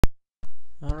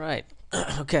All right.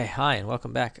 Okay. Hi, and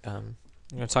welcome back. I'm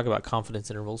going to talk about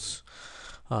confidence intervals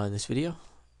in this video.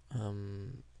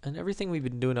 And everything we've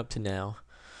been doing up to now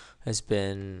has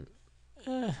been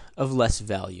of less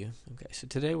value. Okay, so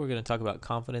today we're going to talk about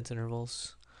confidence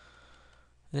intervals.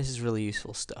 This is really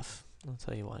useful stuff. I'll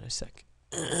tell you why in a sec.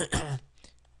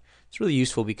 It's really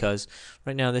useful because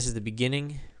right now this is the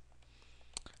beginning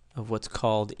of what's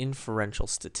called inferential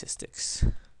statistics.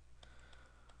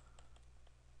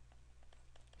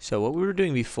 So what we were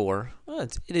doing before, well,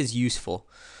 it is useful,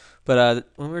 but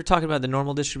when we were talking about the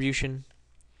normal distribution,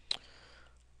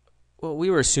 well, we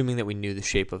were assuming that we knew the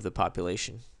shape of the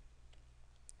population.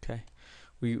 Okay,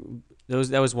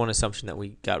 that was one assumption that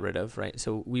we got rid of, right?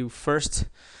 So we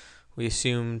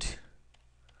assumed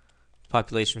the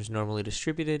population was normally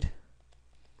distributed,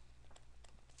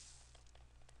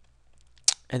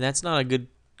 and that's not a good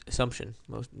assumption.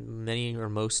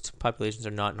 Most populations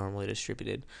are not normally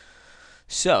distributed.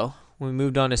 So when we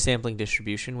moved on to sampling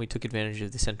distribution, we took advantage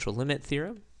of the central limit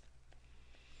theorem,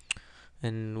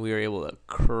 and we were able to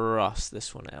cross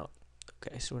this one out.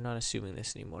 Okay, so we're not assuming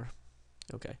this anymore.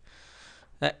 Okay,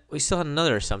 we still had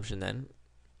another assumption then.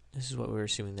 This is what we were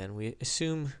assuming then. We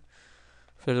assume,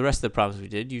 for the rest of the problems we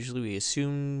did, usually we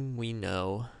assume we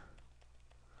know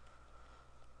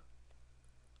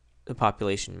the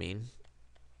population mean.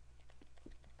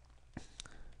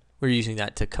 We're using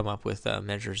that to come up with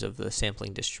measures of the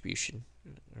sampling distribution,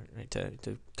 right?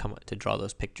 To draw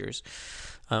those pictures.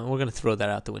 We're going to throw that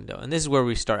out the window, and this is where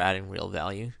we start adding real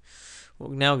value. What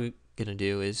we're now going to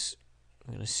do is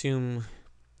we're going to assume.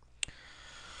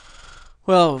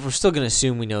 Well, we're still going to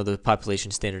assume we know the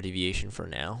population standard deviation for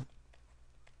now,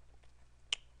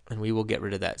 and we will get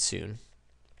rid of that soon.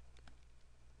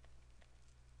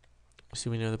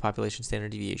 So we know the population standard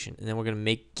deviation, and then we're going to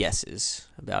make guesses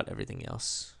about everything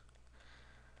else.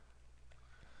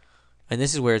 And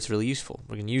this is where it's really useful.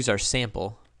 We're going to use our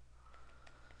sample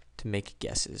to make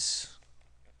guesses.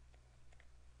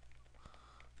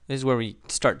 This is where we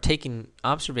start taking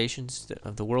observations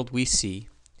of the world we see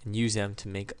and use them to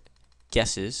make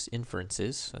guesses,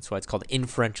 inferences. That's why it's called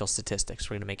inferential statistics.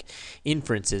 We're going to make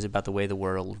inferences about the way the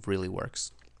world really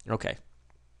works. Okay.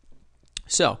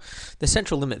 So the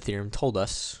central limit theorem told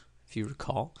us, if you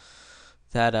recall,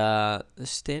 that the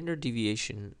standard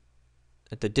deviation,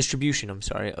 the distribution,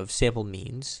 of sample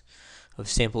means, of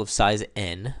sample of size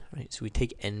n, right? So we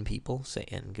take n people, say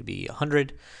n could be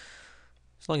 100.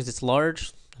 As long as it's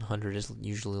large, 100 is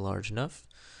usually large enough,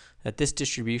 that this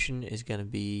distribution is going to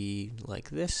be like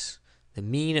this. The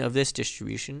mean of this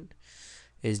distribution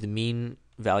is the mean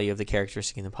value of the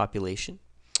characteristic in the population.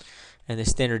 And the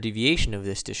standard deviation of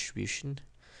this distribution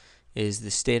is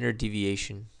the standard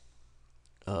deviation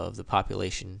of the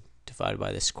population divided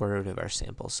by the square root of our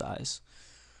sample size.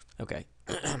 Okay,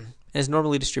 and it's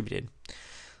normally distributed.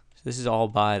 So this is all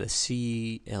by the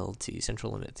CLT,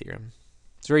 central limit theorem.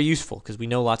 It's very useful because we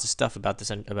know lots of stuff about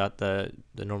the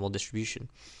normal distribution.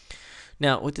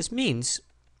 Now, what this means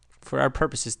for our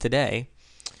purposes today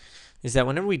is that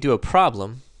whenever we do a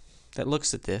problem that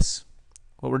looks at this,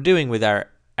 what we're doing with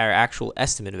our actual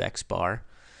estimate of x bar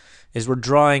is we're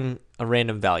drawing a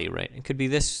random value, right? It could be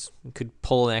this. We could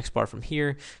pull an x bar from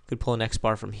here. Could pull an x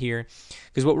bar from here.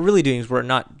 Because what we're really doing is we're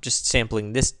not just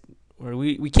sampling this.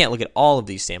 We can't look at all of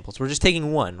these samples. We're just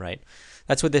taking one, right?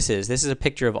 That's what this is. This is a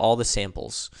picture of all the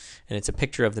samples, and it's a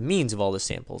picture of the means of all the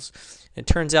samples. And it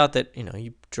turns out that,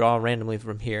 you draw randomly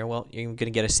from here. Well, you're going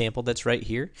to get a sample that's right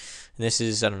here. And this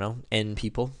is, n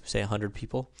people, say 100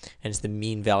 people, and it's the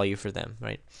mean value for them,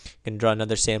 right? You can draw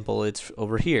another sample. It's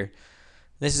over here.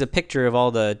 This is a picture of all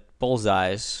the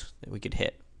bullseyes that we could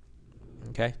hit.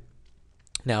 Okay?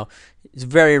 Now, it's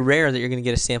very rare that you're going to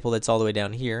get a sample that's all the way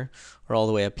down here or all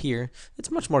the way up here.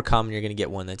 It's much more common you're going to get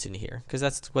one that's in here because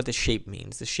that's what the shape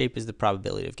means. The shape is the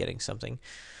probability of getting something.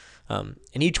 And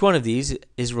each one of these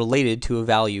is related to a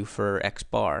value for x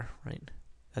bar, right?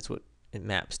 That's what it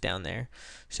maps down there.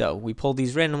 So we pull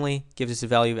these randomly, gives us a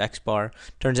value of x bar.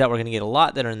 Turns out we're going to get a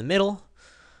lot that are in the middle,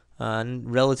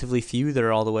 and relatively few that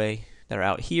are all the way that are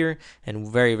out here, and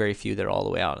very, very few that are all the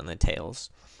way out in the tails.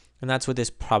 And that's what this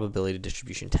probability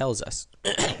distribution tells us.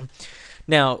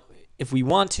 Now, if we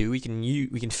want to, we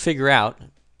can figure out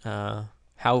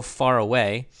how far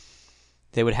away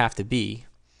they would have to be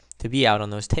out on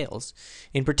those tails.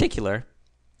 In particular,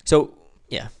 so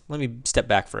yeah, let me step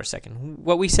back for a second.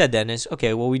 What we said then is,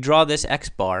 okay, well, we draw this x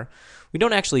bar. We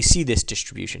don't actually see this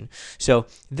distribution. So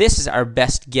this is our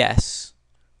best guess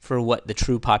for what the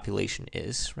true population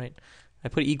is, right? I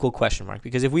put equal question mark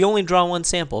because if we only draw one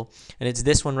sample and it's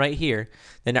this one right here,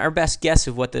 then our best guess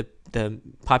of what the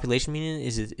population mean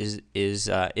is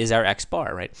our x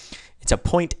bar, right? It's a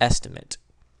point estimate.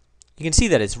 You can see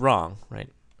that it's wrong, right?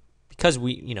 Because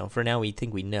for now we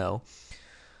think we know.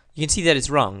 You can see that it's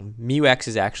wrong. Mu x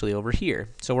is actually over here,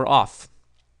 so we're off.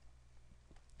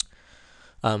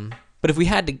 But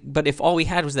if all we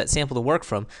had was that sample to work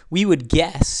from, we would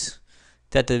guess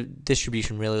that the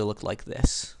distribution really looked like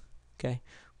this. Okay,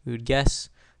 we would guess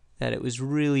that it was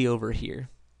really over here,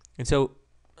 and so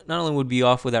not only would we be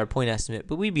off with our point estimate,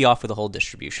 but we'd be off with the whole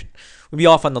distribution. We'd be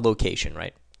off on the location,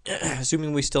 right?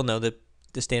 Assuming we still know the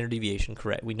standard deviation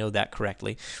correct, we know that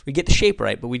correctly. We get the shape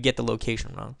right, but we'd get the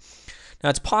location wrong.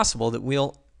 Now it's possible that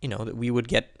that we would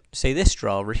get, say, this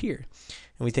draw over here,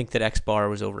 and we think that x bar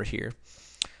was over here.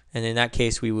 And in that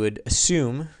case, we would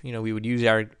assume, we would use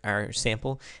our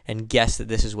sample and guess that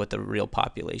this is what the real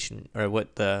population, or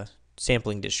what the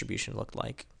sampling distribution looked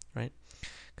like, right?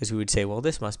 Because we would say, well,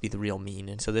 this must be the real mean,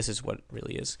 and so this is what it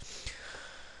really is.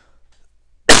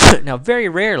 Now, very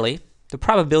rarely, the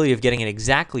probability of getting it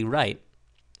exactly right,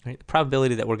 the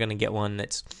probability that we're going to get one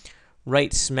that's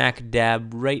right smack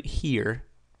dab right here,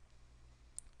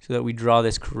 so that we draw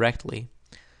this correctly,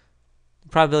 the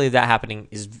probability of that happening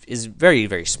is very,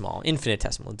 very small,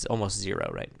 infinitesimal. It's almost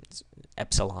zero, right?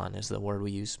 Epsilon is the word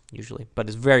we use usually, but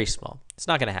it's very small. It's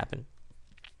not going to happen.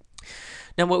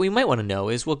 Now, what we might want to know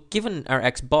is, well, given our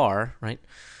x bar, right,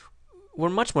 we're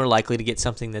much more likely to get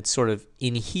something that's sort of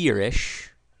in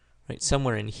here-ish, right,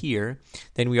 somewhere in here,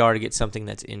 than we are to get something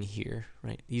that's in here,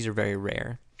 right? These are very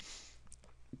rare.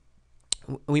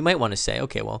 We might want to say,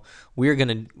 okay, well, we're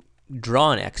going to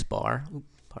draw an x bar. Oops,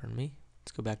 pardon me.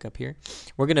 Let's go back up here.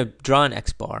 We're going to draw an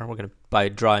x bar. We're going to, by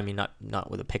draw, I mean not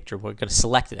with a picture. We're going to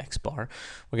select an x bar.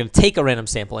 We're going to take a random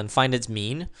sample and find its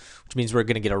mean, which means we're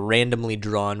going to get a randomly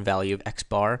drawn value of x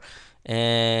bar,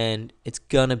 and it's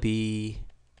going to be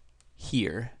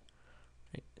here.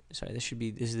 Right. Sorry, this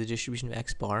is the distribution of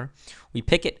x bar. We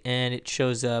pick it, and it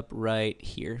shows up right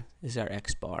here. This is our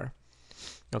x bar.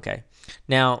 Okay.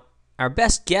 Now, our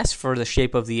best guess for the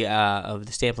shape of the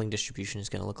sampling distribution is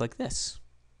going to look like this.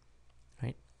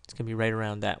 It's going to be right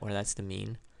around that, where that's the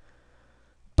mean.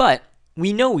 But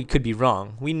we know we could be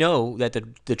wrong. We know that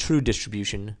the true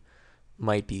distribution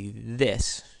might be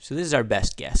this. So this is our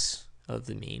best guess of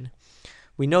the mean.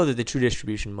 We know that the true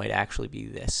distribution might actually be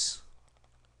this,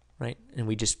 right? And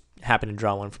we just happen to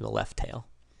draw one from the left tail.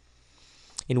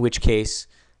 In which case,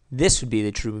 this would be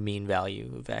the true mean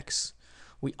value of x.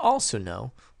 We also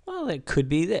know, well, it could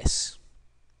be this,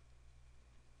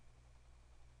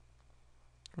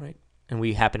 right? And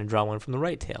we happen to draw one from the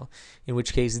right tail, in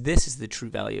which case this is the true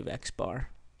value of x bar,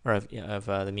 or of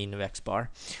the mean of x bar,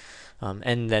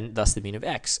 and then thus the mean of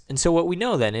x. And so what we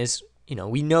know then is,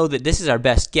 we know that this is our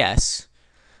best guess,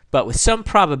 but with some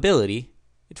probability,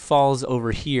 it falls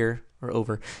over here or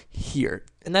over here.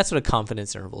 And that's what a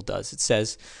confidence interval does. It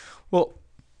says, well,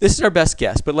 this is our best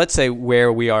guess, but let's say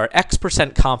where we are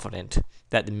X% confident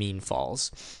that the mean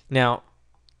falls. Now,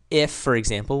 if, for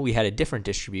example, we had a different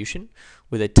distribution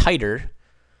with a tighter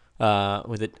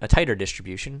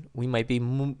distribution, we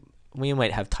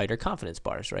might have tighter confidence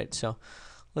bars, right? So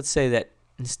let's say that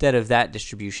instead of that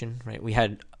distribution, right, we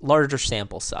had larger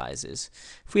sample sizes.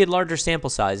 If we had larger sample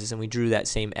sizes and we drew that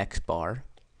same x bar,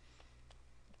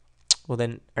 well,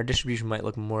 then our distribution might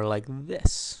look more like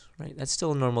this, right? That's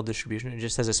still a normal distribution. It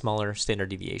just has a smaller standard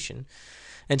deviation.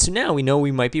 And so now we know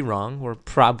we might be wrong. We're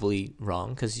probably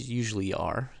wrong, because you usually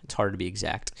are. It's hard to be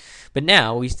exact. But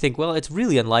now we think, well, it's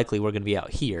really unlikely we're going to be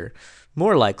out here.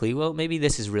 More likely, well, maybe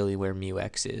this is really where mu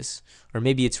x is. Or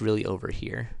maybe it's really over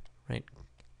here, right?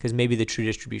 Because maybe the true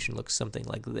distribution looks something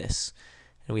like this,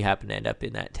 and we happen to end up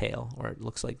in that tail. Or it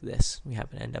looks like this. We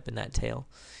happen to end up in that tail.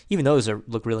 Even those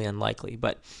look really unlikely.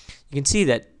 But you can see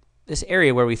that this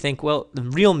area where we think, well, the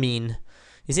real mean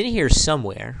is in here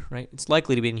somewhere, right? It's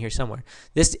likely to be in here somewhere.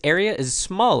 This area is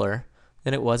smaller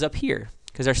than it was up here,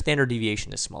 because our standard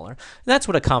deviation is smaller. And that's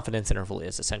what a confidence interval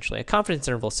is, essentially. A confidence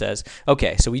interval says,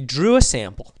 okay, so we drew a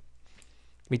sample.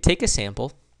 We take a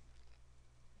sample.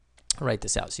 I'll write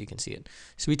this out so you can see it.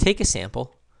 So we take a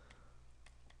sample.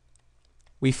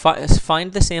 We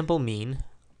find the sample mean.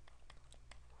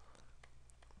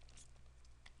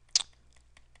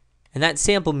 And that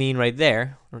sample mean right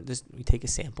there, we take a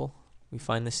sample. We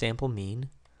find the sample mean.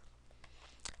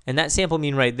 And that sample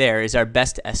mean right there is our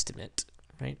best estimate,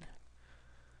 right?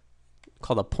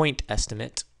 Called a point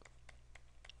estimate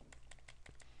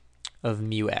of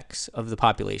mu x, of the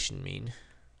population mean.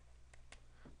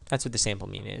 That's what the sample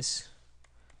mean is.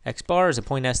 X bar is a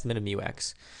point estimate of mu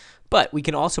x. But we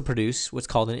can also produce what's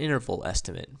called an interval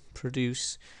estimate.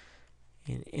 Produce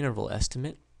an interval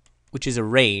estimate, which is a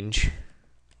range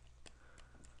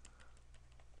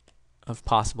of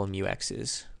possible mu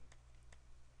x's.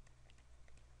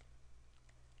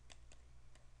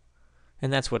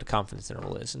 And that's what a confidence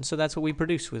interval is. And so that's what we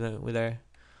produce with our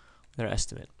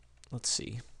estimate. Let's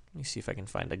see. Let me see if I can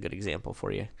find a good example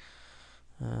for you.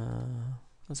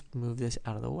 Let's move this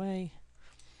out of the way.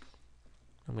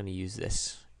 I'm going to use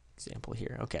this example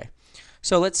here. Okay.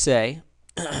 So let's say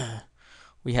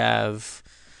we have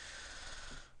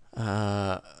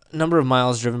number of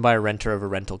miles driven by a renter of a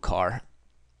rental car.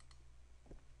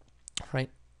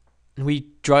 Right? And we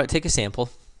take a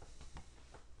sample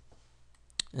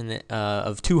and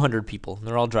of 200 people. And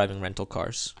they're all driving rental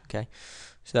cars. Okay?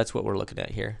 So that's what we're looking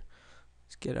at here.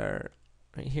 Let's get our,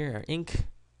 right here, our ink.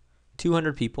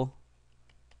 200 people.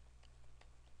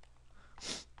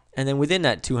 And then within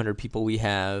that 200 people, we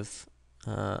have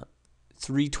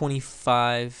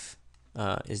 325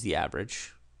 is the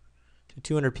average. So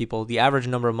 200 people, the average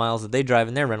number of miles that they drive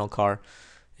in their rental car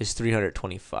is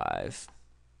 325.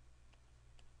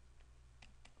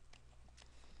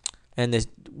 And this,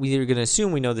 we're going to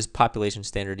assume we know this population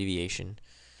standard deviation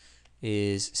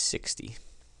is 60.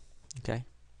 Okay.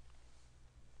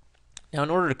 Now, in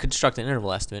order to construct an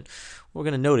interval estimate, what we're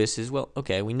going to notice is, well,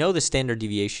 okay, we know the standard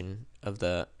deviation of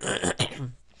the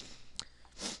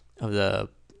of the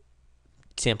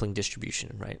sampling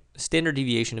distribution, right? The standard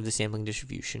deviation of the sampling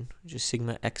distribution, which is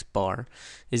sigma x bar,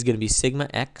 is going to be sigma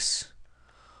x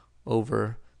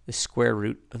over the square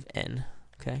root of n.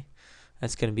 Okay,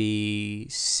 that's going to be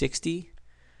 60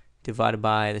 divided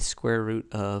by the square root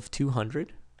of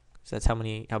 200. So that's how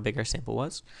big our sample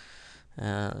was.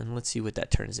 And let's see what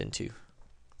that turns into.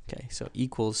 Okay, so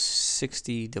equals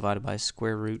 60 divided by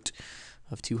square root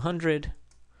of 200.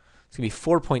 It's going to be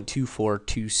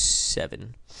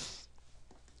 4.2427.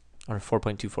 Or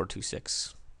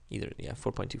 4.2426. Either, yeah,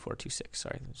 4.2426.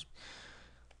 Sorry.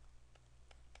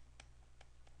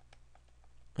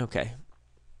 Okay.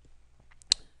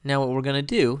 Now what we're going to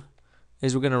do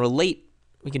is we're going to relate,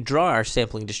 we can draw our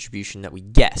sampling distribution that we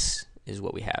guess is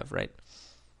what we have, right?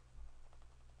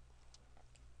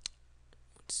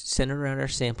 Center around our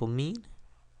sample mean,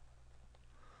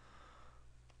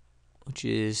 which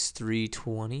is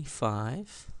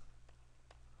 325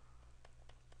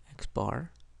 x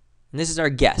bar. And this is our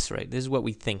guess, right? This is what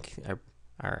we think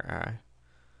our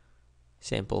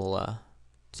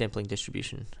sampling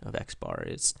distribution of x bar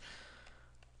is.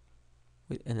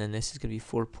 And then this is going to be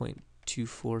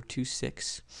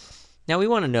 4.2426. Now we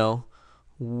want to know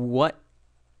what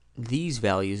these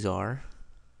values are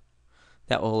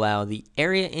that will allow the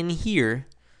area in here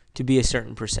to be a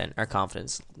certain percent, our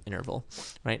confidence interval,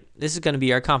 right? This is going to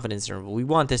be our confidence interval. We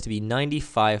want this to be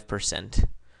 95%,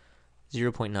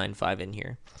 0.95 in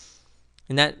here.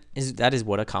 And that is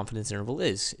what a confidence interval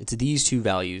is. It's these two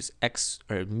values, x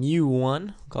or mu1,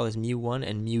 we'll call this mu1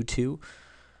 and mu2.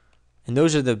 And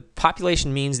those are the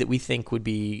population means that we think would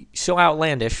be so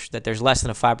outlandish that there's less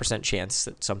than a 5% chance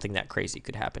that something that crazy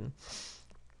could happen.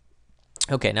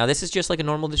 Okay, now this is just like a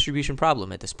normal distribution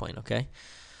problem at this point, okay?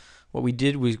 What we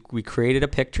did was we created a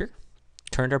picture,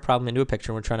 turned our problem into a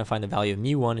picture, and we're trying to find the value of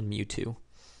mu1 and mu2.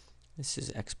 This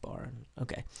is x bar.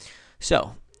 Okay,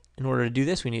 so in order to do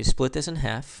this, we need to split this in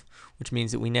half, which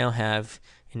means that we now have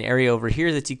an area over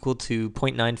here that's equal to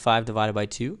 0.95 divided by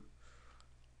 2,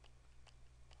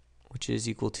 which is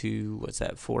equal to, what's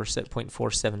that,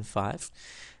 0.475.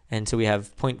 And so we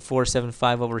have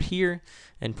 0.475 over here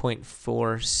and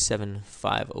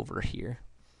 0.475 over here.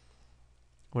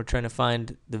 We're trying to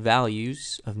find the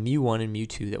values of mu1 and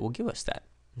mu2 that will give us that.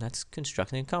 And that's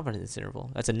constructing a confidence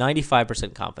interval. That's a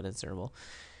 95% confidence interval.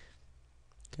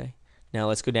 Okay. Now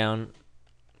let's go down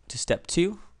to step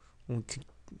 2. We'll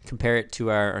compare it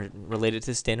to or relate it to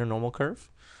the standard normal curve.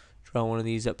 Draw one of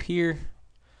these up here.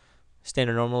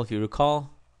 Standard normal, if you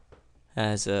recall,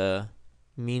 has a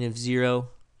mean of 0.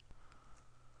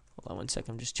 Hold on one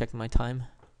second, I'm just checking my time.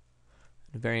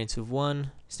 A variance of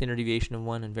 1, standard deviation of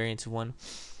 1, and variance of 1.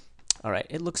 All right,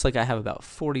 it looks like I have about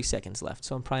 40 seconds left,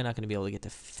 so I'm probably not going to be able to get to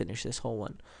finish this whole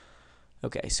one.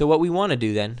 Okay, so what we want to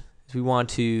do then is we want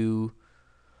to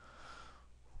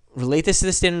relate this to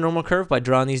the standard normal curve by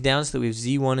drawing these down so that we have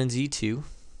Z1 and Z2.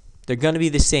 They're going to be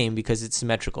the same because it's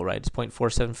symmetrical, right? It's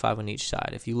 0.475 on each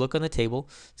side. If you look on the table,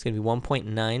 it's going to be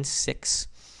 1.96.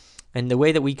 And the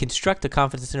way that we construct the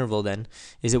confidence interval then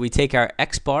is that we take our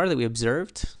x bar that we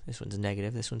observed, this one's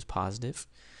negative, this one's positive,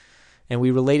 and we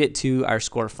relate it to our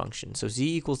score function. So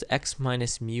z equals x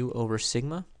minus mu over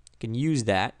sigma. You can use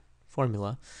that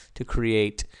formula to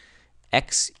create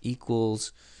x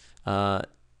equals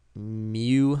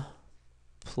mu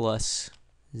plus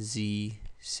z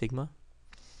sigma,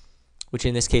 which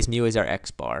in this case mu is our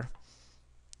x bar.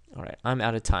 All right, I'm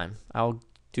out of time. I'll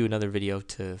do another video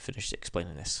to finish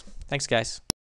explaining this. Thanks, guys.